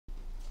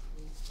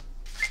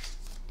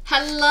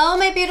Hello,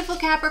 my beautiful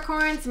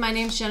Capricorns. My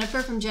name's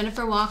Jennifer from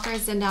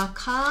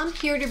JenniferWalkerZen.com,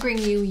 here to bring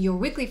you your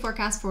weekly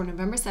forecast for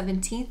November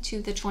 17th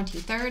to the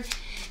 23rd.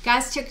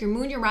 Guys, check your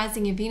moon, your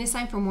rising, and Venus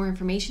sign for more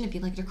information if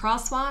you'd like to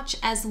cross-watch,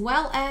 as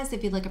well as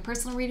if you'd like a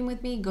personal reading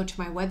with me, go to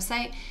my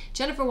website,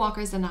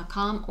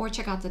 JenniferWalkerZen.com, or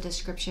check out the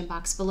description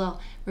box below.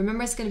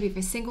 Remember, it's going to be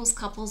for singles,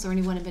 couples, or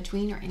anyone in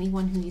between, or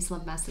anyone who needs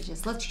love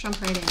messages. Let's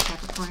jump right in,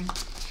 Capricorn.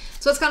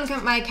 So it's going to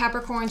come my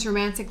Capricorn's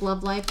romantic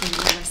love life from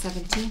November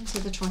 17th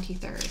to the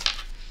 23rd.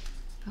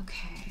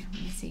 Okay,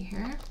 let me see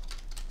here.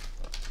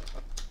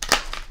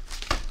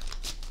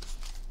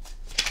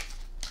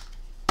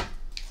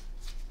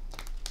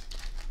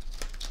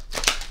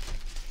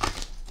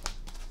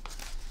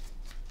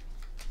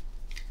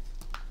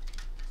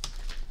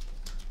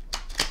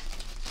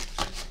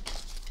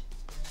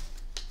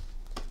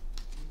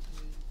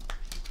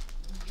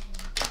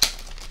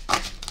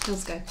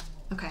 Feels good.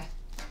 Okay.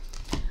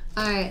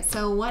 All right,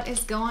 so what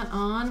is going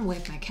on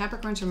with my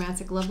Capricorn's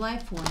romantic love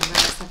life for November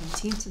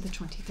 17th to the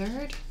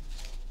 23rd?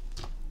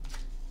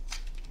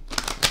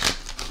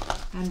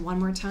 And one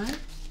more time.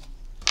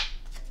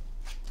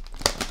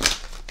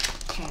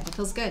 Okay, that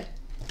feels good.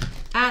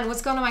 And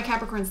what's going on with my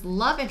Capricorn's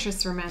love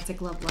interest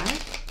romantic love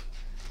life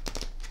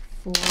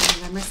for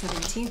November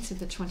 17th to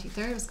the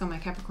 23rd? What's going on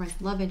with my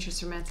Capricorn's love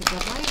interest romantic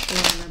love life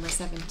for November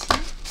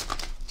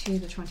 17th to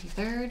the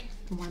 23rd?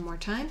 And one more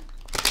time.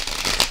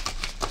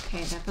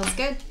 Okay, that feels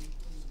good.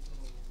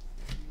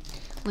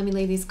 Let me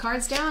lay these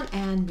cards down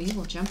and we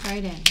will jump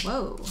right in.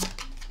 Whoa.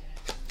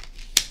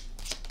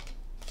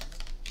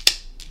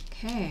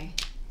 Okay.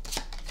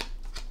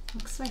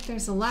 Looks like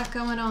there's a lot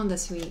going on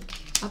this week.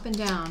 Up and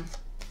down.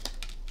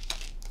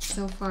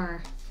 So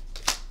far.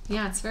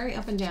 Yeah, it's very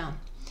up and down.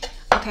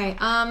 Okay,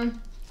 on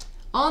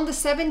the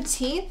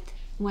 17th,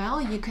 well,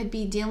 you could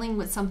be dealing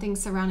with something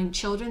surrounding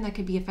children that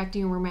could be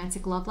affecting your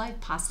romantic love life.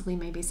 Possibly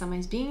maybe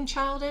someone's being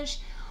childish,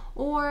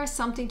 or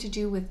something to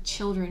do with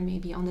children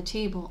maybe on the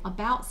table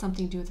about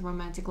something to do with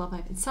romantic love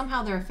life, and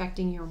somehow they're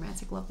affecting your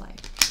romantic love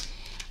life.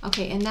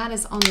 Okay, and that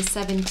is on the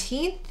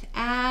 17th,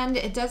 and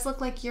it does look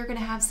like you're going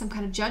to have some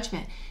kind of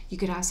judgment. You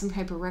could have some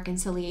type of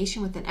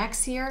reconciliation with an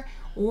ex here,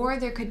 or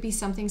there could be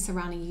something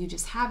surrounding you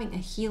just having a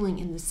healing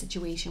in this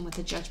situation with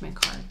the Judgment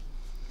card.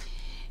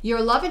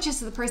 Your love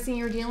interest of the person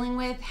you're dealing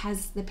with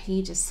has the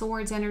Page of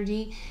Swords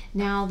energy.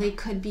 Now, they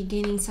could be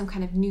gaining some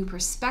kind of new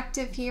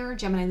perspective here,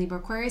 Gemini, Libra,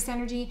 Aquarius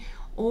energy,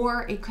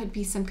 or it could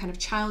be some kind of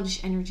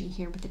childish energy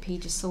here with the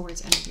Page of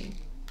Swords energy.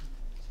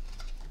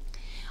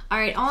 All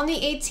right, on the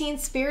 18th,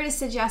 Spirit is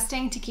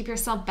suggesting to keep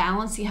yourself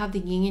balanced. You have the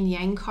Yin and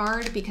Yang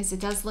card because it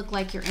does look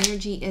like your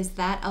energy is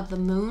that of the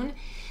Moon,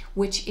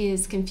 which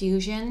is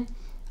confusion,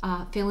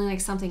 feeling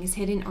like something is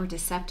hidden or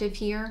deceptive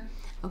here.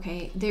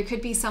 Okay, there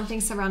could be something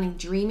surrounding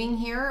dreaming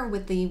here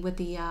with the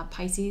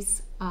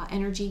Pisces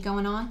energy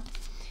going on.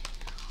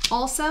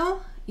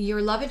 Also,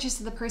 your love interest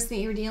of the person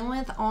that you're dealing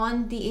with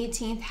on the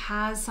 18th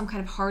has some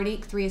kind of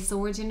heartache, Three of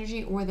Swords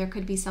energy, or there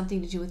could be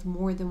something to do with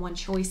more than one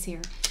choice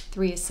here,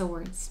 Three of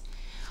Swords.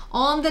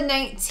 On the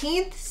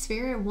 19th,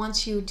 Spirit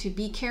wants you to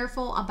be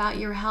careful about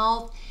your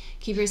health.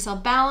 Keep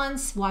yourself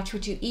balanced. Watch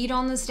what you eat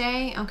on this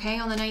day. Okay,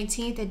 on the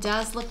 19th, it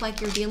does look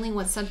like you're dealing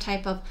with some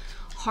type of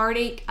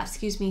heartache,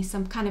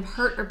 some kind of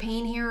hurt or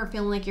pain here, or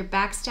feeling like you're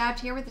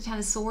backstabbed here with the Ten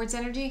of Swords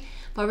energy.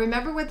 But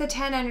remember, with the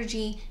 10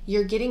 energy,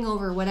 you're getting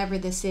over whatever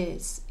this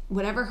is.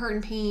 Whatever hurt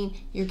and pain,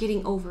 you're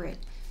getting over it.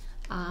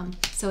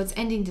 So it's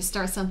ending to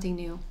start something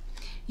new.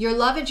 Your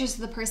love interest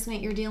of the person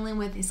that you're dealing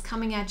with is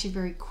coming at you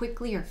very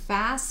quickly or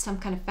fast, some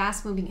kind of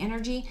fast-moving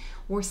energy,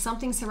 or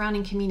something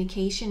surrounding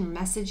communication,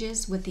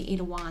 messages with the Eight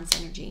of Wands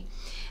energy.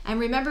 And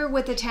remember,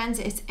 with the 10s,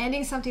 it's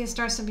ending something to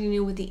start something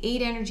new. With the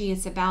 8 energy,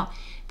 it's about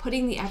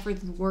putting the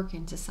effort and work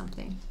into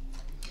something.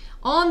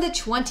 On the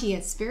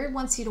 20th, Spirit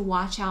wants you to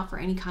watch out for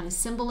any kind of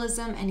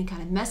symbolism, any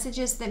kind of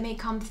messages that may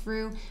come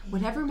through.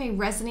 Whatever may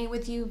resonate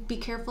with you, be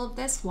careful of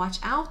this. Watch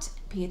out.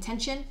 Pay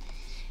attention.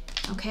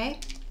 Okay?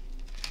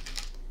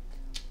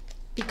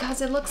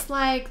 Because it looks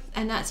like,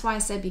 and that's why I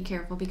said be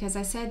careful, because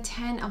I said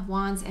 10 of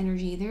Wands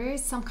energy. There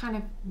is some kind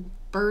of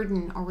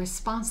burden or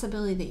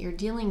responsibility that you're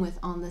dealing with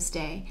on this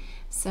day.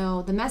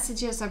 So the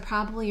messages are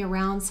probably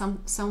around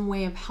some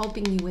way of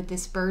helping you with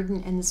this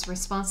burden and this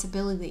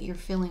responsibility that you're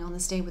feeling on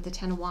this day with the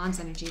 10 of Wands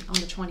energy on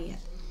the 20th.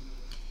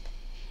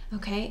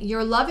 Okay,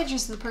 your love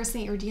interest of the person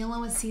that you're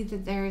dealing with, see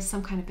that there is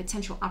some kind of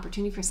potential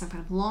opportunity for some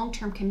kind of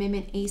long-term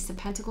commitment, Ace of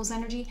Pentacles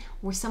energy,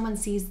 or someone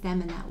sees them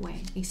in that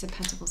way, Ace of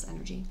Pentacles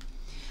energy.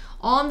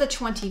 On the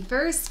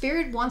 21st,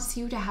 Spirit wants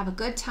you to have a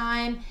good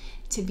time,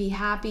 to be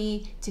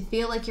happy, to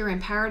feel like you're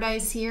in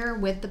paradise here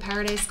with the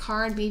Paradise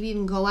card. Maybe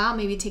even go out,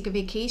 maybe take a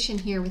vacation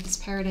here with this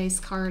Paradise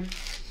card.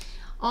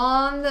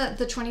 On the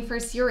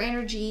 21st, your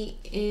energy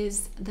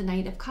is the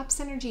Knight of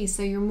Cups energy.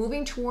 So you're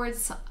moving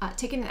towards,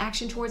 taking an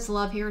action towards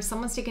love here.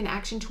 Someone's taking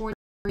action towards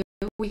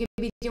you. We could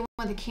be dealing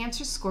with a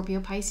Cancer, Scorpio,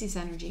 Pisces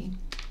energy.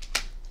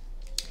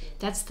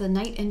 That's the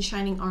Knight in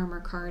Shining Armor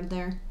card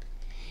there.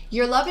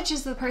 Your love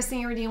interest of the person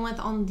you're dealing with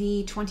on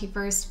the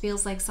 21st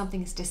feels like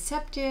something is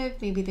deceptive.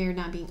 Maybe they're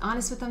not being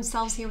honest with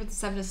themselves here with the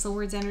Seven of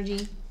Swords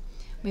energy.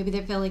 Maybe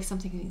they feel like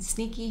something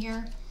sneaky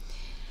here.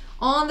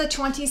 On the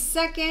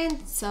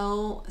 22nd,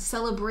 so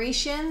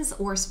celebrations,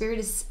 or Spirit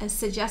is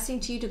suggesting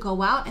to you to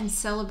go out and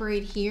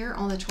celebrate here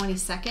on the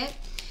 22nd,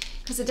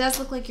 because it does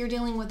look like you're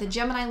dealing with a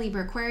Gemini,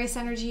 Libra, Aquarius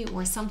energy,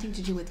 or something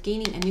to do with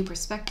gaining a new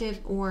perspective,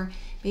 or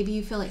maybe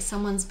you feel like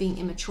someone's being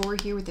immature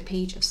here with the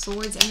Page of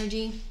Swords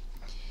energy.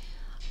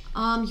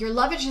 Your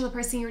love interest, the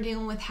person you're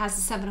dealing with, has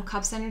the Seven of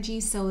Cups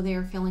energy, so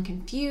they're feeling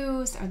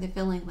confused, or they're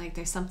feeling like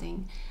there's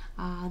something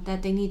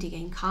that they need to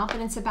gain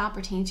confidence about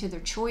pertaining to their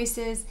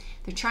choices.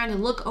 They're trying to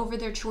look over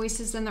their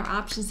choices and their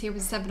options here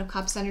with the Seven of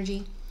Cups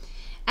energy.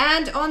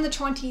 And on the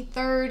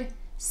 23rd,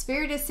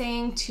 Spirit is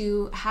saying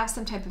to have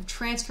some type of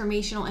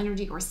transformational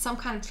energy, or some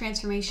kind of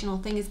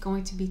transformational thing is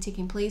going to be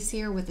taking place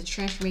here with the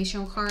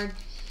transformational card.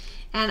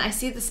 And I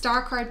see the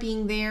Star card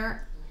being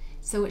there,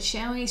 so it's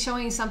showing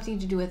something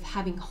to do with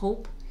having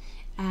hope,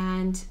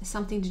 and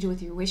something to do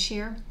with your wish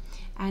here,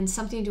 and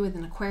something to do with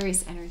an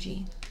Aquarius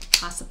energy,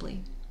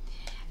 possibly.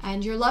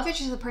 And your love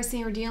interest, the person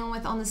you're dealing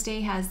with on this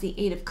day, has the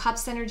Eight of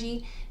Cups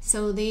energy.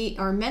 So they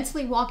are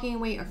mentally walking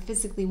away or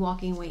physically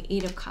walking away.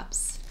 Eight of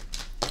Cups.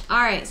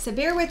 All right, so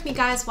bear with me,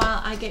 guys, while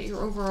I get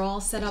your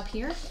overall set up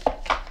here.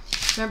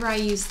 Remember, I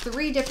use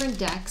 3 different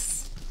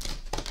decks.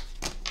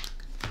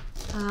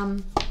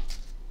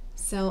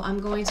 So I'm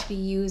going to be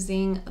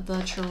using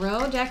the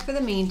Tarot deck for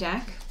the main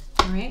deck.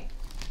 All right.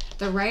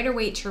 The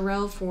Rider-Waite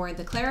Tarot for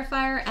the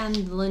clarifier, and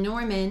the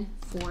Lenormand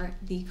for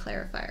the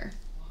clarifier.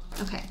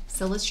 Okay,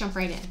 so let's jump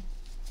right in.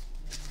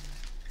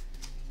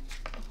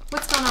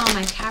 What's going on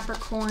my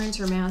Capricorn's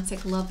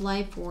romantic love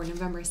life for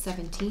November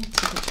 17th to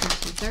the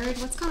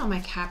 23rd? What's going on my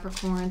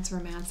Capricorn's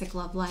romantic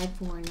love life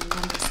for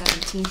November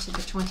 17th to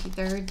the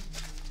 23rd?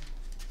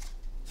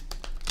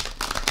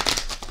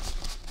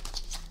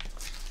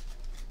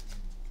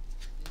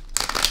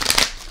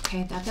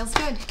 Okay, that feels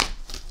good.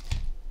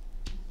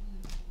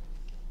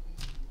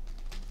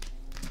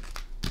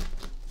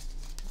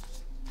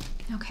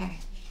 Okay.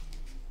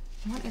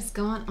 What is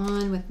going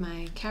on with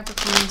my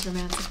Capricorn's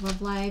romantic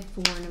love life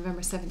for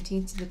November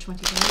 17th to the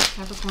 23rd?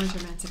 Capricorn's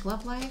romantic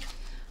love life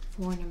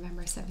for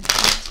November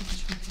 17th to the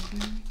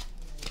 23rd.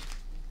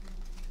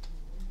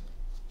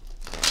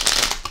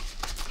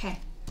 Okay,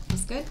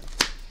 that's good.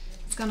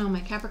 What's going on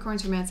with my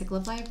Capricorn's romantic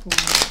love life for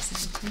November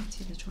 17th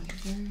to the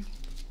 23rd?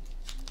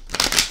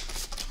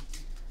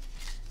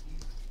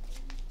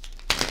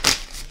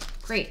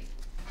 Great.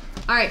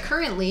 All right,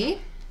 currently,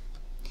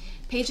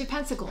 Page of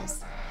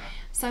Pentacles.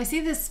 So I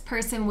see this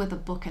person with a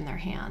book in their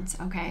hands,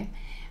 okay?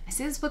 I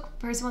see this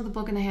person with a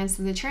book in their hands,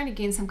 so they're trying to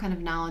gain some kind of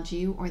knowledge,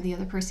 you or the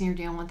other person you're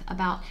dealing with,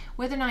 about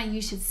whether or not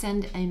you should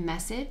send a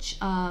message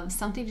of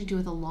something to do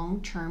with a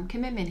long-term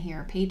commitment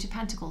here. Page of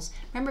Pentacles.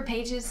 Remember,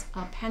 Pages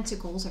of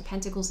Pentacles, or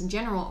Pentacles in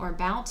general, are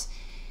about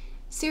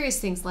serious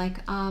things like,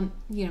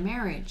 you know,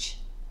 marriage,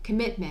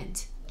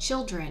 commitment,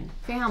 children,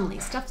 family,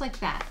 stuff like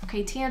that,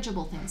 okay?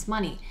 Tangible things,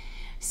 money.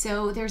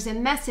 So there's a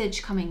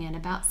message coming in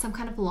about some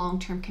kind of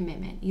long-term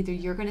commitment. Either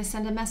you're going to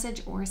send a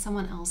message or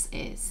someone else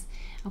is.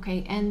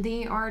 Okay, and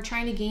they are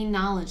trying to gain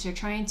knowledge. They're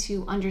trying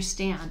to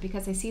understand,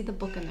 because I see the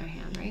book in their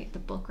hand, right? The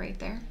book right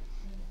there.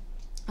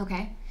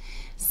 Okay,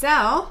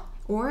 so,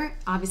 or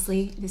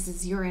obviously this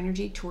is your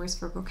energy, Taurus,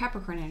 Virgo,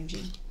 Capricorn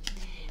energy.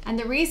 And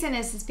the reason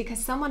is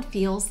because someone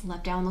feels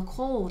left out in the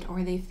cold,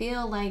 or they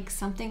feel like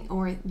something,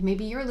 or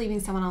maybe you're leaving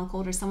someone on the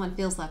cold, or someone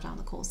feels left out in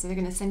the cold. So they're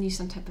going to send you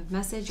some type of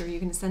message, or you're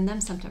going to send them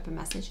some type of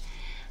message,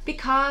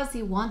 because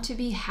you want to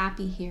be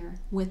happy here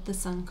with the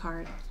Sun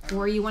card,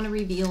 or you want to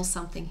reveal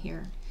something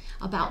here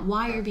about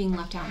why you're being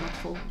left out in the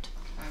cold.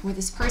 Or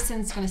this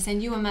person's going to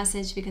send you a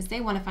message because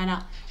they want to find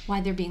out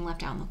why they're being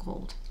left out in the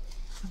cold.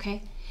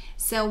 Okay?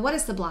 So what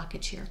is the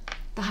blockage here?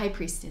 The High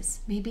Priestess.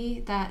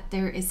 Maybe that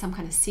there is some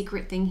kind of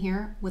secret thing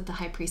here with the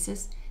High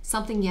Priestess,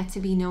 something yet to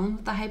be known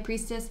with the High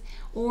Priestess,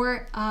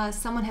 or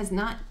someone has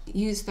not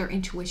used their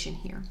intuition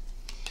here.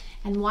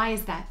 And why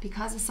is that?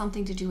 Because it's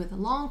something to do with a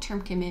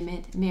long-term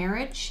commitment,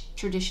 marriage,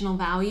 traditional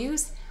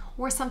values,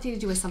 or something to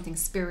do with something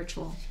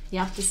spiritual.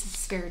 Yep, this is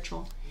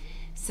spiritual.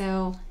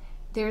 So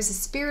there's a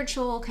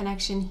spiritual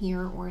connection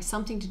here, or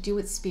something to do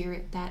with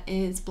spirit that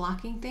is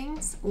blocking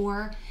things,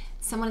 or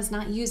someone is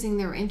not using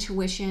their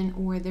intuition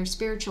or their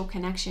spiritual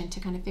connection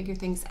to kind of figure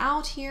things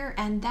out here,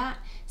 and that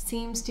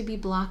seems to be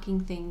blocking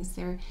things.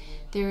 They're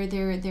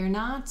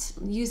not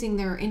using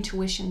their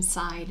intuition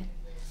side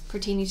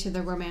pertaining to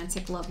the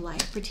romantic love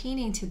life,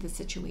 pertaining to the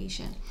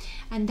situation.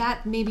 And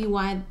that may be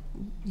why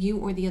you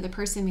or the other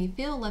person may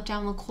feel left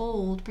out in the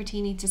cold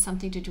pertaining to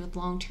something to do with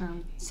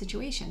long-term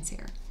situations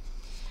here.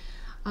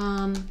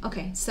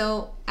 Okay,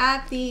 so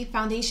at the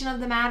foundation of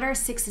the matter,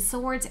 Six of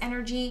Swords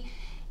energy,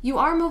 you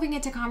are moving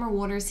into calmer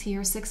waters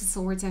here, Six of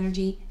Swords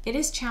energy. It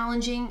is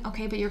challenging,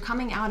 okay, but you're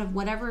coming out of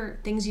whatever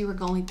things you were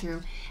going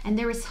through. And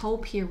there is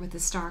hope here with the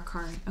Star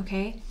card,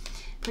 okay?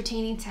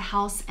 Pertaining to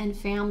house and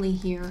family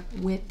here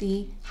with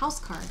the House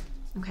card,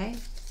 okay?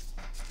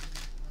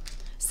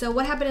 So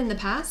what happened in the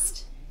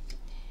past?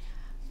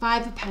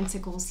 Five of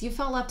Pentacles. You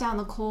felt left out in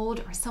the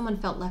cold, or someone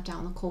felt left out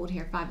in the cold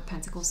here, Five of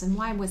Pentacles. And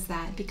why was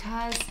that?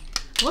 Because,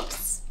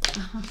 whoops,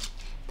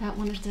 that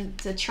wanted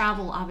to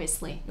travel,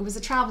 obviously. It was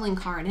a traveling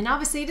card, and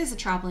obviously it is a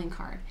traveling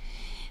card.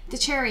 The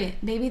Chariot,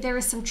 maybe there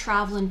is some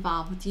travel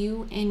involved with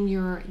you and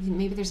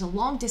maybe there's a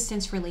long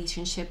distance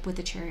relationship with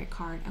the Chariot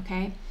card,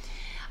 okay?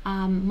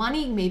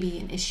 Money may be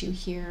an issue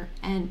here,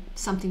 and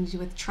something to do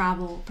with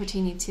travel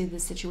pertaining to the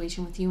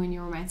situation with you and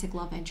your romantic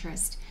love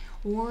interest.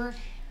 Or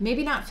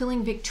maybe not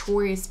feeling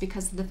victorious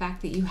because of the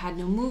fact that you had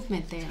no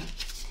movement there.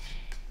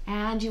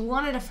 And you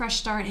wanted a fresh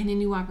start and a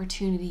new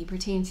opportunity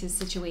pertaining to the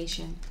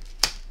situation.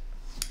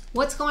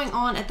 What's going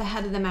on at the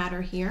head of the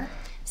matter here?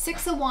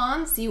 Six of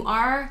Wands, you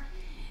are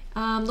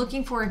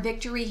looking for a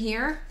victory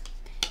here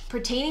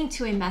pertaining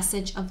to a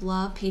message of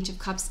love. Page of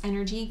Cups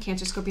energy,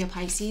 Cancer, Scorpio,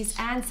 Pisces,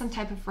 and some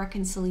type of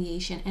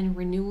reconciliation and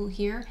renewal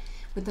here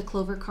with the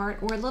Clover card,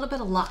 or a little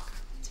bit of luck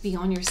to be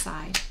on your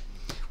side.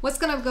 What's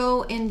going to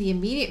go in the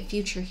immediate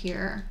future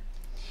here?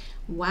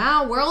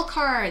 Wow, World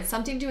card,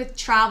 something to do with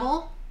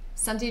travel,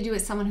 something to do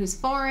with someone who's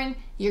foreign.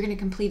 You're going to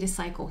complete a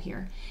cycle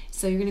here.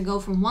 So you're going to go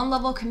from one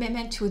level of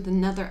commitment to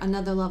another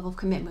level of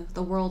commitment with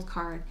the World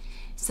card.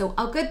 So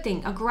a good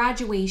thing, a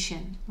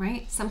graduation,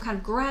 right? Some kind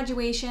of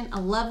graduation, a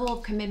level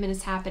of commitment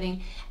is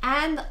happening,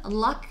 and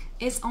luck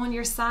is on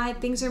your side.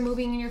 Things are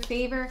moving in your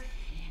favor,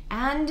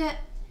 and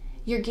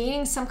you're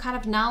gaining some kind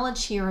of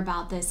knowledge here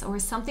about this, or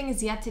something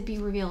is yet to be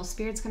revealed.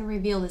 Spirit's going to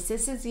reveal this.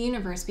 This is the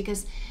universe,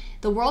 because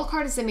the World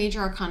card is a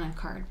major arcana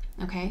card,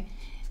 okay?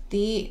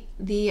 The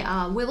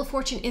Wheel of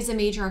Fortune is a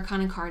major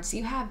arcana card. So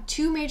you have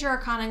two major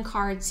arcana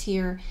cards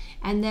here,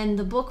 and then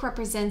the book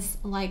represents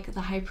like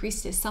the High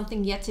Priestess,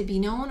 something yet to be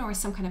known, or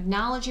some kind of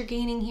knowledge you're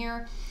gaining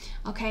here.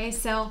 Okay,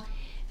 so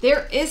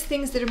there is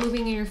things that are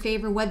moving in your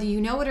favor, whether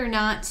you know it or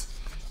not.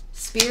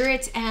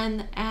 Spirit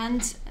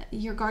and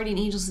your guardian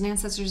angels and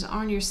ancestors are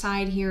on your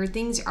side here.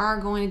 Things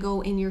are going to go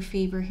in your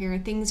favor here.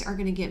 Things are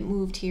going to get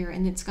moved here,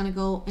 and it's going to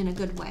go in a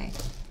good way,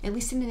 at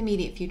least in the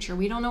immediate future.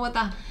 We don't know what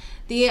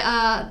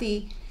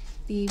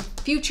the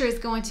future is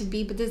going to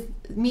be, but the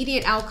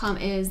immediate outcome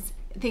is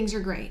things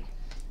are great.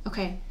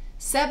 Okay,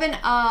 Seven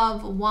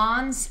of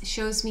Wands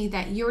shows me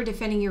that you're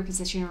defending your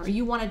position, or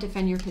you want to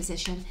defend your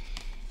position,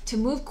 to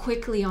move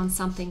quickly on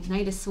something.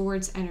 Knight of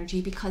Swords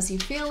energy, because you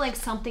feel like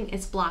something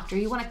is blocked, or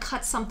you want to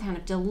cut some kind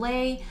of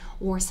delay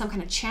or some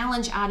kind of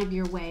challenge out of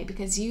your way,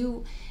 because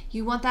you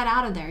want that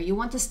out of there. You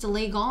want this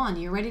delay gone.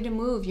 You're ready to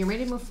move. You're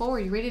ready to move forward.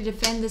 You're ready to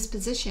defend this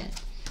position.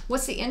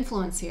 What's the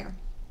influence here?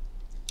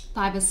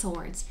 Five of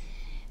Swords.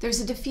 There's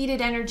a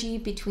defeated energy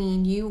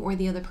between you or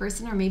the other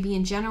person, or maybe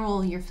in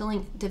general you're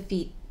feeling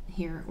defeat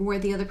here, or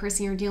the other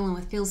person you're dealing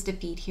with feels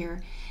defeat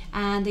here,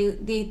 and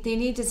they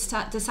need to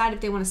decide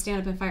if they want to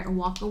stand up and fight or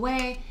walk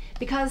away,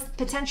 because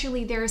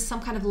potentially there is some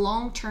kind of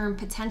long-term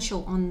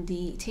potential on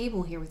the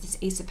table here with this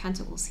Ace of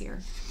Pentacles here.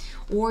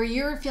 Or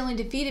you're feeling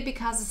defeated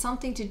because of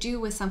something to do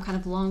with some kind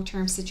of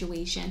long-term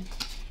situation.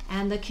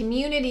 And the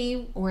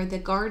community, or the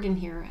garden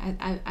here,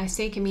 I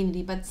say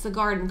community, but it's the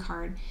garden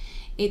card.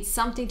 It's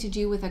something to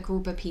do with a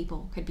group of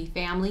people. Could be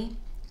family,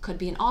 could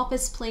be an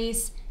office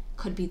place,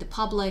 could be the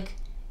public,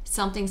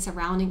 something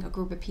surrounding a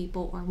group of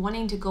people, or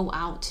wanting to go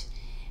out,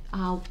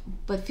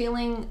 but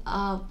feeling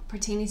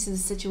pertaining to the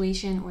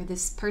situation, or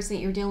this person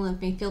that you're dealing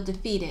with may feel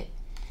defeated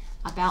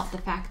about the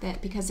fact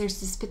that, because there's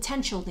this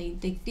potential,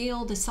 they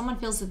feel that someone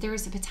feels that there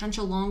is a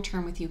potential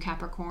long-term with you,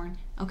 Capricorn,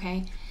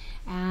 okay?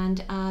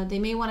 And they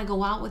may want to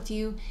go out with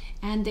you,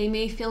 and they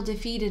may feel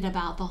defeated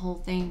about the whole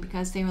thing,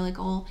 because they were like,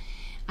 oh,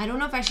 I don't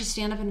know if I should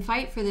stand up and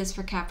fight for this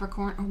for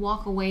Capricorn, or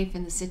walk away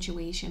from the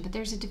situation. But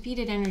there's a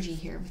defeated energy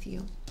here with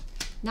you.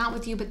 Not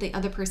with you, but the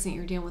other person that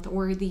you're dealing with,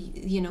 or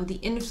the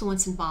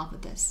influence involved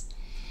with this.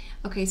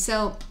 Okay,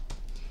 so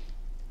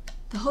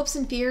the hopes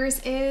and fears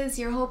is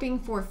you're hoping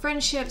for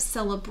friendship,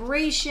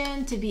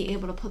 celebration, to be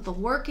able to put the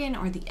work in,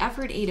 or the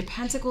effort, Eight of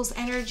Pentacles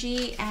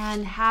energy,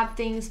 and have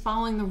things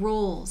following the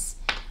rules.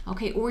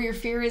 Okay, or your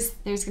fear is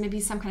there's going to be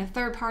some kind of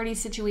third-party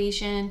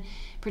situation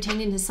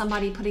pertaining to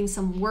somebody putting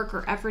some work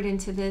or effort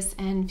into this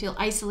and feel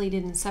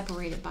isolated and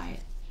separated by it.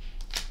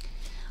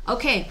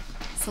 Okay,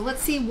 so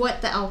let's see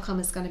what the outcome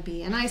is going to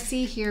be. And I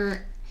see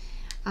here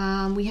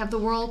we have the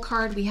World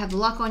card, we have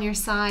luck on your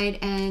side,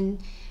 and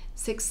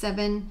 6,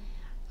 7,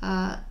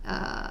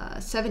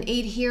 7,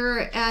 8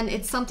 here, and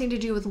it's something to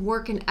do with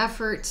work and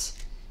effort,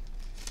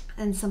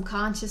 and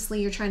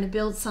subconsciously you're trying to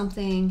build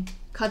something,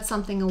 cut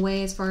something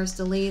away as far as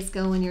delays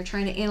go, and you're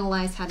trying to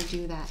analyze how to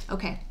do that.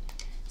 Okay,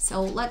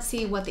 so let's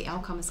see what the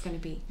outcome is going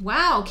to be.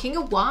 Wow, King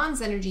of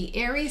Wands energy,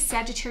 Aries,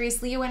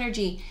 Sagittarius, Leo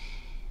energy.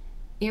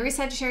 Aries,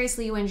 Sagittarius,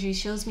 Leo energy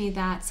shows me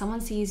that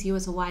someone sees you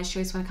as a wise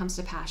choice when it comes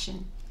to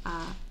passion,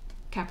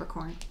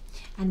 Capricorn.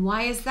 And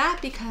why is that?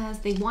 Because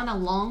they want a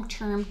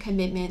long-term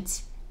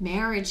commitment,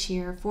 marriage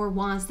here, 4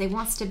 Wands. They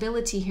want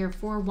stability here,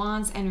 4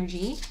 Wands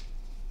energy.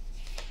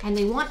 And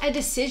they want a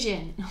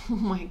decision. Oh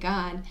my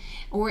God.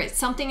 Or it's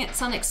something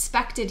that's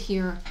unexpected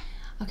here.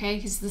 Okay,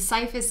 because the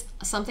Scythe is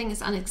something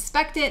is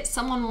unexpected.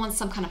 Someone wants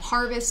some kind of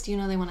harvest. You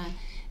know, they want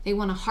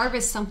to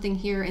harvest something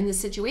here in this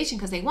situation,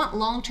 because they want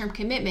long-term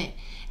commitment,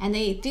 and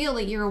they feel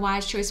that you're a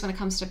wise choice when it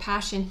comes to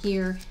passion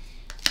here,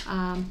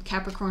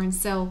 Capricorn.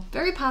 So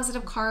very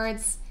positive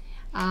cards.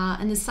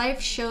 And the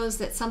scythe shows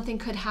that something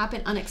could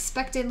happen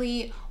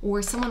unexpectedly,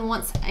 or someone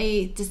wants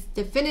a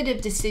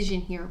definitive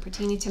decision here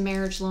pertaining to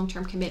marriage,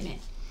 long-term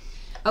commitment.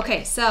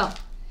 Okay, so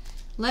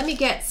let me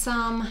get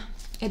some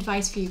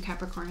advice for you,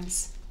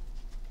 Capricorns.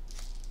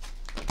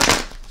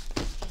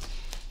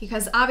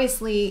 Because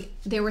obviously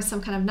there was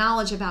some kind of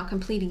knowledge about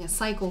completing a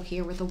cycle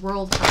here with the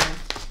World card.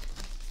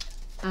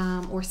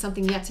 Or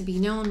something yet to be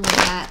known with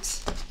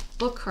that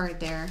book card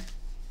there.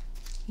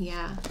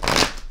 Yeah.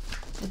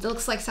 It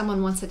looks like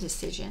someone wants a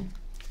decision.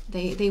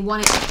 They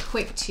want it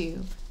quick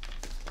too.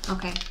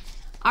 Okay.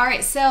 All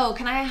right, so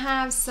can I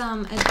have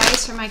some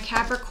advice for my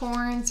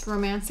Capricorns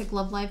romantic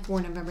love life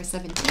for November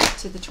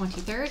 17th to the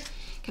 23rd?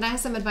 Can I have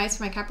some advice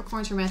for my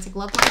Capricorns romantic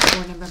love life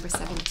for November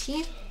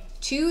 17th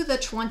to the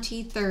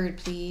 23rd,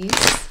 please?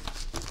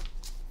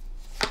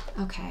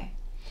 Okay.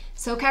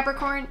 So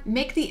Capricorn,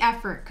 make the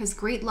effort, because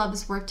great love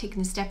is worth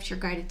taking the steps you're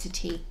guided to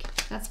take.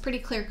 That's pretty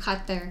clear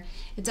cut there.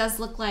 It does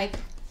look like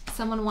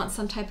someone wants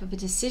some type of a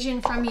decision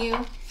from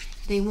you.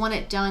 They want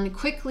it done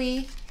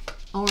quickly,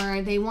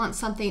 or they want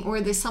something,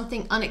 or there's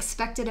something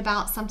unexpected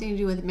about something to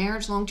do with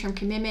marriage, long-term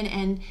commitment,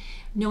 and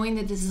knowing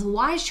that this is a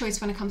wise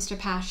choice when it comes to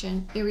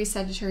passion. Aries,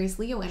 Sagittarius,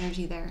 Leo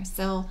energy there.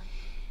 So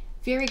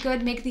very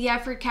good. Make the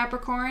effort,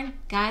 Capricorn.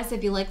 Guys,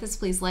 if you like this,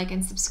 please like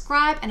and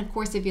subscribe. And of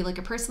course, if you'd like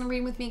a personal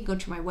reading with me, go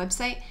to my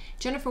website,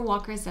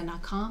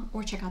 jenniferwalkerzen.com,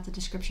 or check out the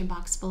description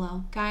box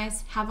below.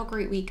 Guys, have a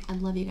great week. I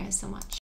love you guys so much.